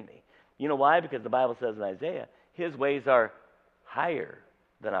understand me. You know why? Because the Bible says in Isaiah, his ways are higher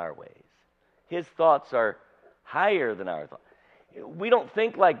than our ways. His thoughts are higher than our thoughts. We don't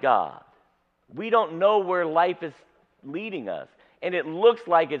think like God. We don't know where life is leading us. And it looks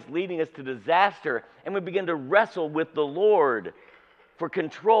like it's leading us to disaster. And we begin to wrestle with the Lord for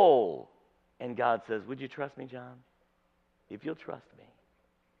control. And God says, would you trust me, John? If you'll trust me,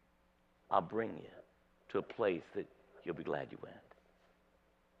 I'll bring you to a place that you'll be glad you went.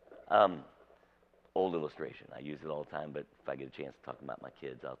 Old illustration. I use it all the time, but if I get a chance to talk about my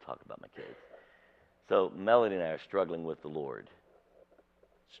kids, I'll talk about my kids. So Melody and I are struggling with the Lord.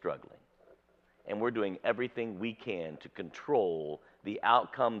 Struggling. And we're doing everything we can to control the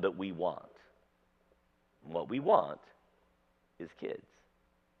outcome that we want. And what we want is kids.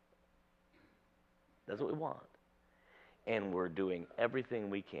 That's what we want. And we're doing everything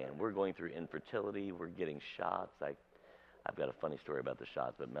we can. We're going through infertility. We're getting shots. I've got a funny story about the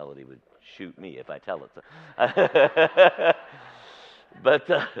shots, but Melody would shoot me if I tell it. So. But,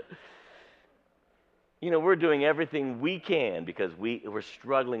 we're doing everything we can because we're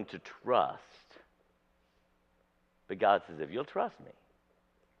struggling to trust. But God says, if you'll trust me,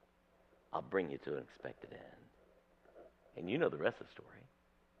 I'll bring you to an expected end. And you know the rest of the story.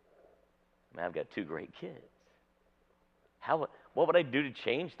 I mean, I've got 2 great kids. What would I do to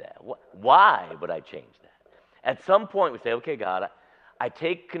change that? Why would I change that? At some point, we say, okay, God, I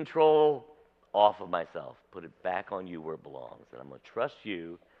take control off of myself, put it back on you where it belongs, and I'm going to trust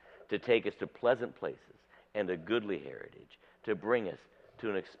you to take us to pleasant places and a goodly heritage, to bring us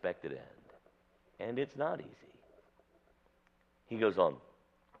to an expected end. And it's not easy. He goes on.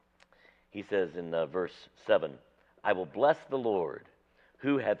 He says in verse 7, I will bless the Lord,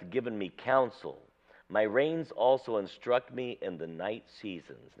 who hath given me counsel. My reins also instruct me in the night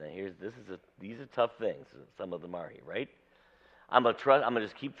seasons. Now these are tough things. Some of them are here, right? I'm gonna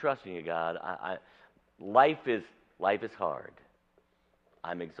just keep trusting you, God. Life is Life is hard.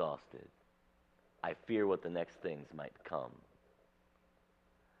 I'm exhausted. I fear what the next things might come.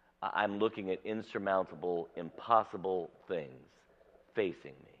 I'm looking at insurmountable, impossible things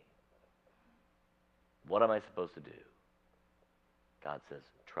facing me. What am I supposed to do? God says,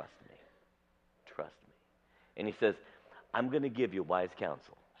 trust me. Trust me. And he says, I'm going to give you wise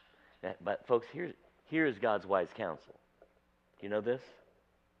counsel. But folks, here is God's wise counsel. You know this?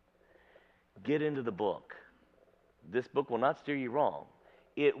 Get into the book. This book will not steer you wrong.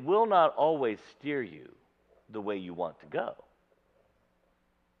 It will not always steer you the way you want to go.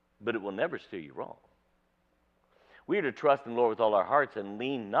 But it will never steer you wrong. We are to trust in the Lord with all our hearts and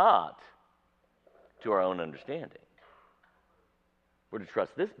lean not to our own understanding. We're to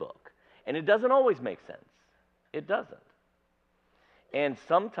trust this book. And it doesn't always make sense. It doesn't. And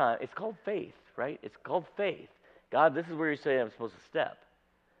sometimes, it's called faith, right? It's called faith. God, this is where you say I'm supposed to step.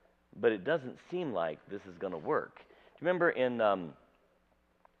 But it doesn't seem like this is going to work. Do you remember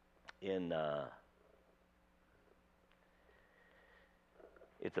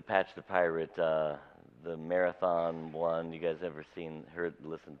it's a Patch the Pirate, the marathon one. You guys ever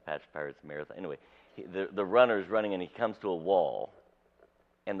listened to Patch the Pirate's marathon? Anyway, the runner's running and he comes to a wall,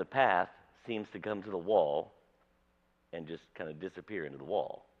 and the path seems to come to the wall and just kind of disappear into the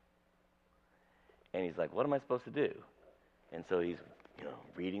wall. And he's like, what am I supposed to do? And so he's,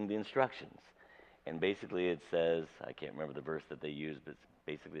 reading the instructions. And basically it says, I can't remember the verse that they use, but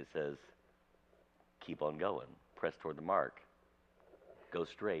basically it says, keep on going, press toward the mark, go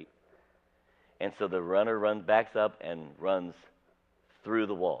straight. And so the runner backs up and runs through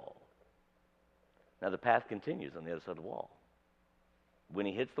the wall. Now the path continues on the other side of the wall. When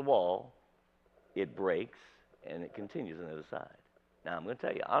he hits the wall, it breaks and it continues on the other side. Now I'm going to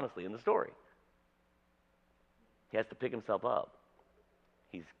tell you, honestly, in the story, he has to pick himself up.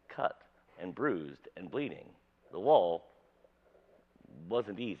 He's cut and bruised and bleeding. The wall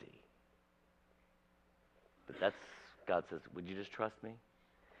wasn't easy. But God says, would you just trust me?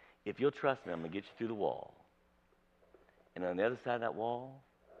 If you'll trust me, I'm going to get you through the wall. And on the other side of that wall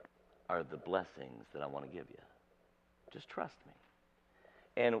are the blessings that I want to give you. Just trust me.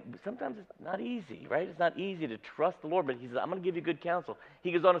 And sometimes it's not easy, right? It's not easy to trust the Lord, but he says, I'm going to give you good counsel.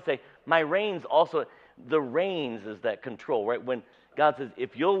 He goes on to say, my reins also, the reins is that control, right? When God says,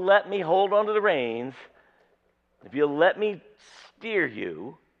 if you'll let me hold on to the reins, if you'll let me steer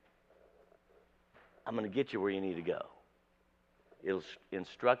you, I'm going to get you where you need to go. It'll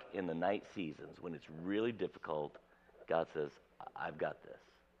instruct in the night seasons when it's really difficult. God says, I've got this.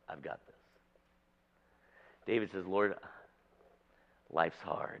 I've got this. David says, Lord, life's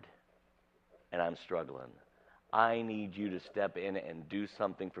hard, and I'm struggling. I need you to step in and do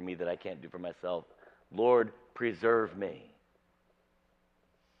something for me that I can't do for myself. Lord, preserve me.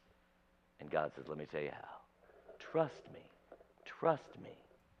 And God says, let me tell you how. Trust me. Trust me.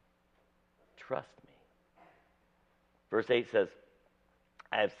 Trust me. Verse 8 says,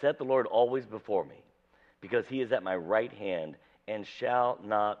 I have set the Lord always before me, because he is at my right hand and shall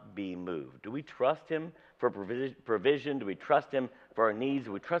not be moved. Do we trust him for provision? Do we trust him for our needs?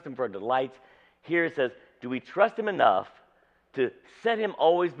 Do we trust him for our delights? Here it says, do we trust him enough to set him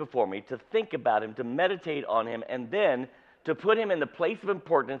always before me, to think about him, to meditate on him, and then to put him in the place of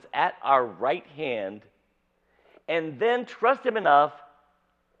importance at our right hand, and then trust him enough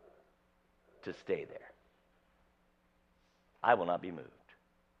to stay there? I will not be moved.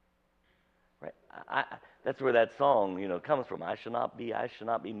 Right? That's where that song, comes from. I shall not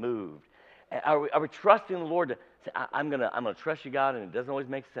be moved. Are we trusting the Lord to say, I'm gonna trust you, God, and it doesn't always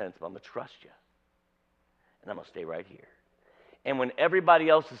make sense, but I'm gonna trust you. And I'm gonna stay right here. And when everybody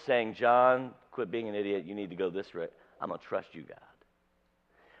else is saying, John, quit being an idiot, you need to go this way, I'm gonna trust you, God.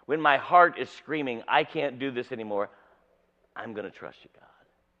 When my heart is screaming, I can't do this anymore, I'm gonna trust you, God.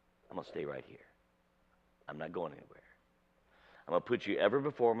 I'm gonna stay right here. I'm not going anywhere. I'm going to put you ever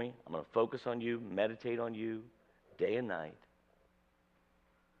before me. I'm going to focus on you, meditate on you, day and night.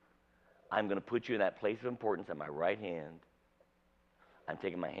 I'm going to put you in that place of importance at my right hand. I'm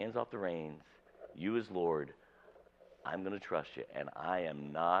taking my hands off the reins. You as Lord, I'm going to trust you, and I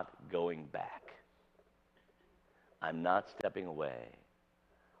am not going back. I'm not stepping away.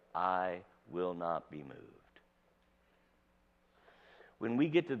 I will not be moved. When we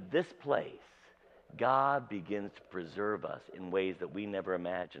get to this place, God begins to preserve us in ways that we never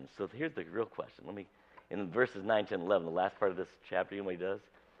imagined. So here's the real question. In verses 9, 10, 11, the last part of this chapter, you know what he does?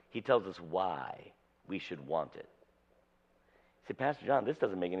 He tells us why we should want it. See, Pastor John, this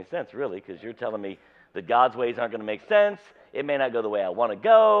doesn't make any sense, really, because you're telling me that God's ways aren't going to make sense. It may not go the way I want to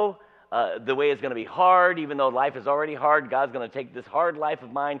go. The way is going to be hard, even though life is already hard. God's going to take this hard life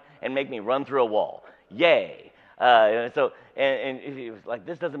of mine and make me run through a wall. Yay. And he was like,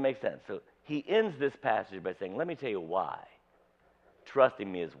 this doesn't make sense. So he ends this passage by saying, let me tell you why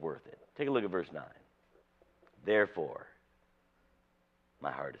trusting me is worth it. Take a look at verse 9. Therefore,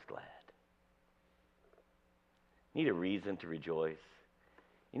 my heart is glad. Need a reason to rejoice.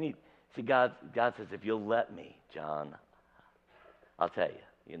 God says, if you'll let me, John, I'll tell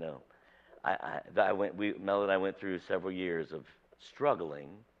you. Mel and I went through several years of struggling,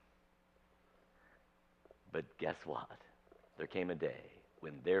 but guess what? There came a day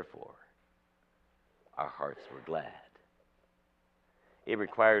when, therefore, our hearts were glad. It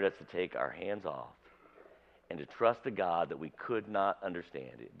required us to take our hands off and to trust a God that we could not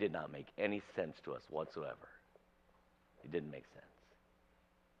understand. It did not make any sense to us whatsoever. It didn't make sense.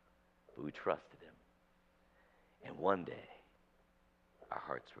 But we trusted him. And one day, our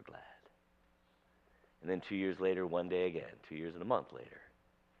hearts were glad. And then 2 years later, one day again, 2 years and a month later,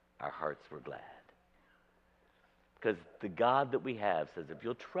 our hearts were glad. Because the God that we have says, if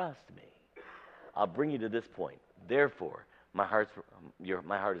you'll trust me, I'll bring you to this point. Therefore, my heart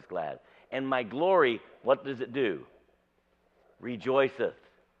is glad. And my glory, what does it do? Rejoiceth.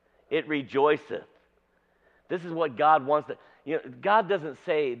 It rejoiceth. This is what God wants to... God doesn't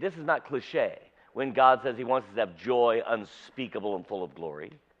say, this is not cliche, when God says he wants us to have joy unspeakable and full of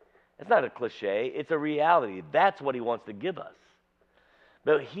glory. It's not a cliche. It's a reality. That's what he wants to give us.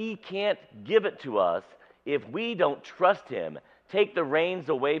 But he can't give it to us if we don't trust him, take the reins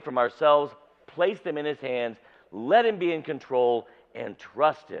away from ourselves, place them in his hands, let him be in control, and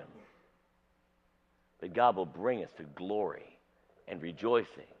trust him. But God will bring us to glory and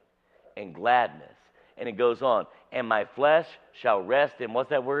rejoicing and gladness. And it goes on. And my flesh shall rest in, what's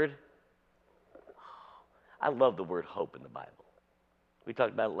that word? I love the word hope in the Bible. We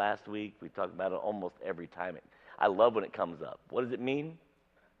talked about it last week. We talked about it almost every time. I love when it comes up. What does it mean?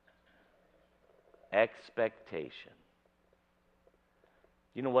 Expectation.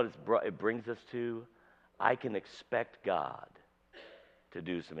 You know what it brings us to? I can expect God to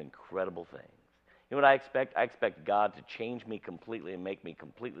do some incredible things. You know what I expect? I expect God to change me completely and make me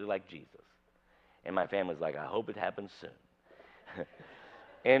completely like Jesus. And my family's like, I hope it happens soon.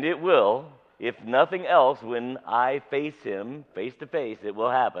 And it will. If nothing else, when I face him face to face, it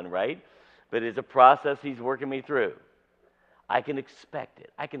will happen, right? But it's a process he's working me through. I can expect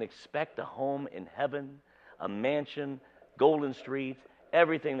it. I can expect a home in heaven, a mansion, golden streets,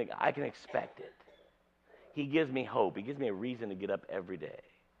 everything. I can expect it. He gives me hope. He gives me a reason to get up every day.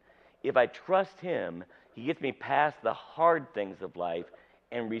 If I trust him, he gets me past the hard things of life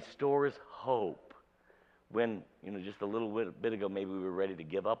and restores hope. When, just a little bit ago, maybe we were ready to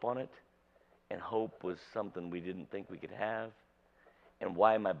give up on it, and hope was something we didn't think we could have. And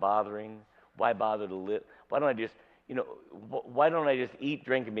why am I bothering? Why bother to live? Why don't I just eat,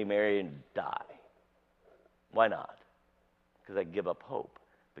 drink, and be merry and die? Why not? Because I give up hope.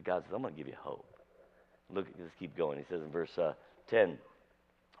 But God says, I'm going to give you hope. Let's keep going. He says in verse 10,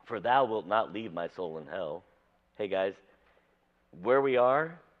 for thou wilt not leave my soul in hell. Hey guys, where we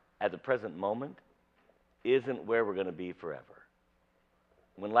are at the present moment isn't where we're going to be forever.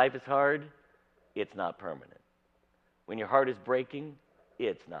 When life is hard, it's not permanent. When your heart is breaking,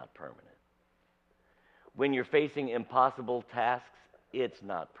 it's not permanent. When you're facing impossible tasks, it's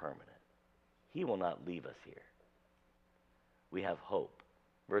not permanent. He will not leave us here. We have hope.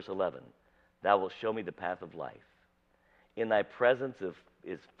 Verse 11, thou wilt show me the path of life. In thy presence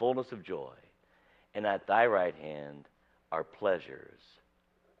is fullness of joy, and at thy right hand are pleasures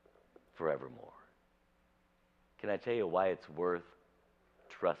forevermore. Can I tell you why it's worth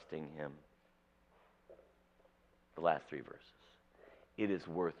trusting him? The last three verses. It is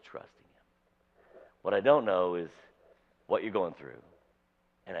worth trusting him. What I don't know is what you're going through,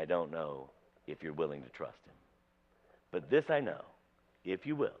 and I don't know if you're willing to trust him. But this I know, if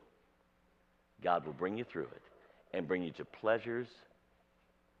you will, God will bring you through it and bring you to pleasures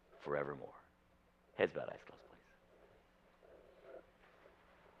forevermore. Heads bowed, eyes closed, please.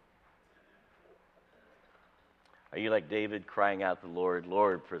 Are you like David crying out to the Lord,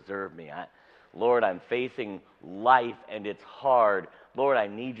 Lord, preserve me. Lord, I'm facing life and it's hard. Lord, I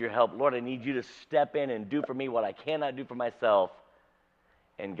need your help. Lord, I need you to step in and do for me what I cannot do for myself.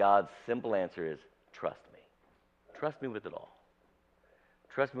 And God's simple answer is, trust me. Trust me with it all.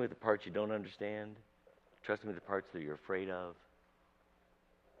 Trust me with the parts you don't understand. Trust me with the parts that you're afraid of.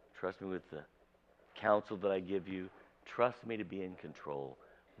 Trust me with the counsel that I give you. Trust me to be in control.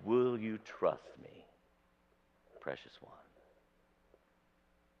 Will you trust me, precious one?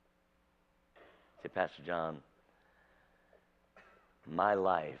 Say, Pastor John, my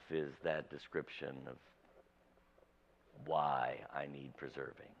life is that description of why I need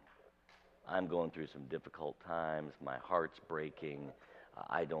preserving. I'm going through some difficult times. My heart's breaking.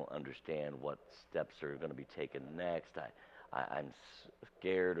 I don't understand what steps are going to be taken next. I'm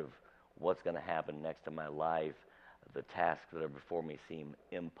scared of what's going to happen next in my life. The tasks that are before me seem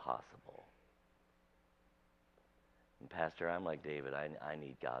impossible. And Pastor, I'm like David. I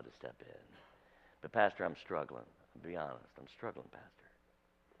need God to step in. But Pastor, I'm struggling. I'll be honest. I'm struggling, Pastor,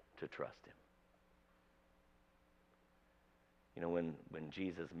 to trust him. You know, when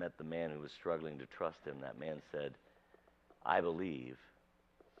Jesus met the man who was struggling to trust him, that man said, I believe,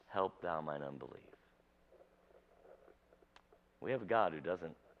 help thou mine unbelief. We have a God who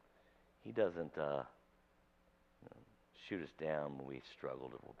doesn't shoot us down when we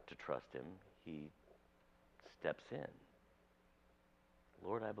struggle to trust him. He steps in.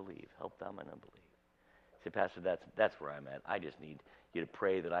 Lord, I believe, help thou mine unbelief. Say, Pastor, that's where I'm at. I just need you to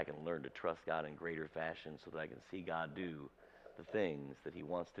pray that I can learn to trust God in greater fashion so that I can see God do the things that he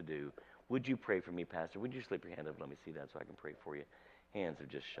wants to do. Would you pray for me, Pastor? Would you slip your hand up? Let me see that so I can pray for you. Hands have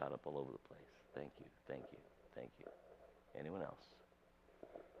just shot up all over the place. Thank you, thank you, thank you. Anyone else?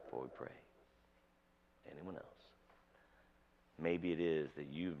 Before we pray. Anyone else? Maybe it is that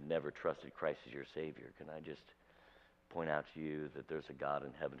you've never trusted Christ as your Savior. Can I just point out to you that there's a God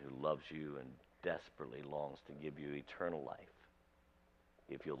in heaven who loves you and desperately longs to give you eternal life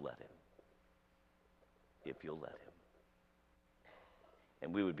if you'll let him. If you'll let him.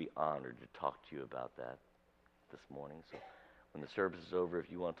 And we would be honored to talk to you about that this morning. So when the service is over,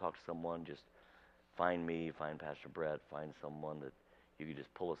 if you want to talk to someone, just find me, find Pastor Brett, find someone that you can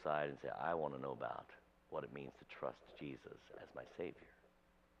just pull aside and say, I want to know about what it means to trust Jesus as my Savior.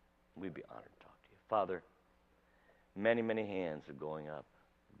 We'd be honored to talk to you. Father, many, many hands are gone up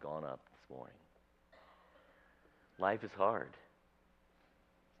this morning. Life is hard.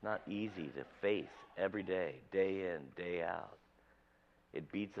 It's not easy to face every day, day in, day out. It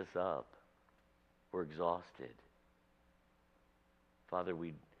beats us up. We're exhausted. Father,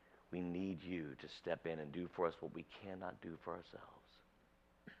 we need you to step in and do for us what we cannot do for ourselves.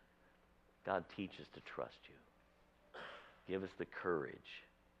 God, teach us to trust you. Give us the courage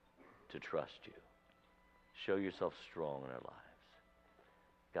to trust you. Show yourself strong in our lives.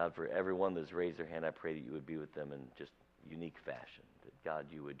 God, for everyone that's raised their hand, I pray that you would be with them in just unique fashion. That,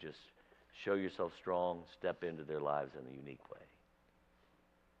 God, you would just show yourself strong, step into their lives in a unique way.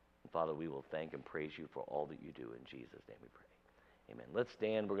 And Father, we will thank and praise you for all that you do. In Jesus' name we pray. Amen. Let's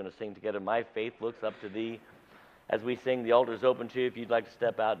stand. We're going to sing together, My Faith Looks Up to Thee. As we sing, the altar is open to you. If you'd like to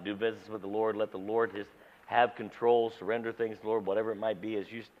step out and do business with the Lord, let the Lord just have control, surrender things to the Lord, whatever it might be. As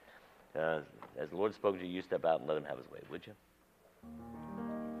the Lord spoke to you, you step out and let him have his way, would you?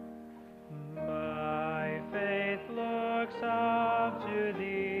 My faith looks up to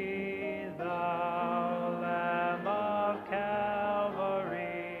thee, thou Lamb of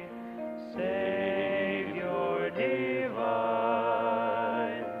Calvary, Savior divine.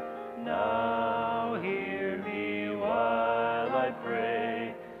 Now hear me while I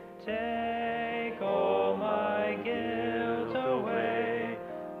pray. Take all my guilt away.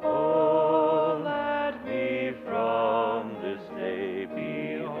 Oh, let me from this day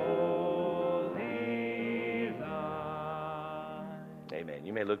be wholly thine. Amen.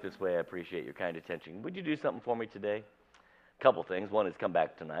 You may look this way. I appreciate your kind attention. Would you do something for me today? A couple things. One is come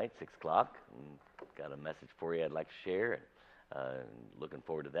back tonight, 6 o'clock. Got a message for you I'd like to share. Looking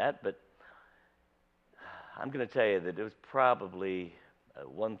forward to that. But I'm going to tell you that it was probably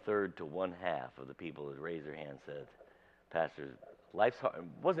 1/3 to 1/2 of the people that raised their hand said, Pastor, life's hard. It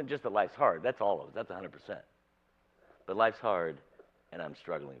wasn't just that life's hard. That's all of it. That's 100%. But life's hard, and I'm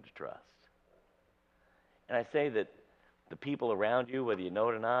struggling to trust. And I say that the people around you, whether you know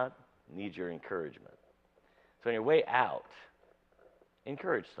it or not, need your encouragement. So on your way out,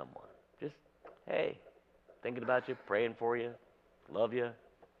 encourage someone. Just, hey, thinking about you, praying for you, love you,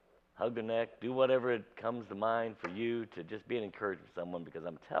 hug their neck, do whatever it comes to mind for you to just be an encouragement to someone, because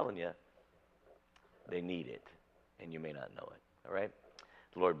I'm telling you, they need it, and you may not know it. All right?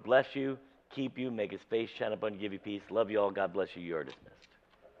 The Lord bless you, keep you, make his face shine upon you, give you peace. Love you all. God bless you. You are dismissed.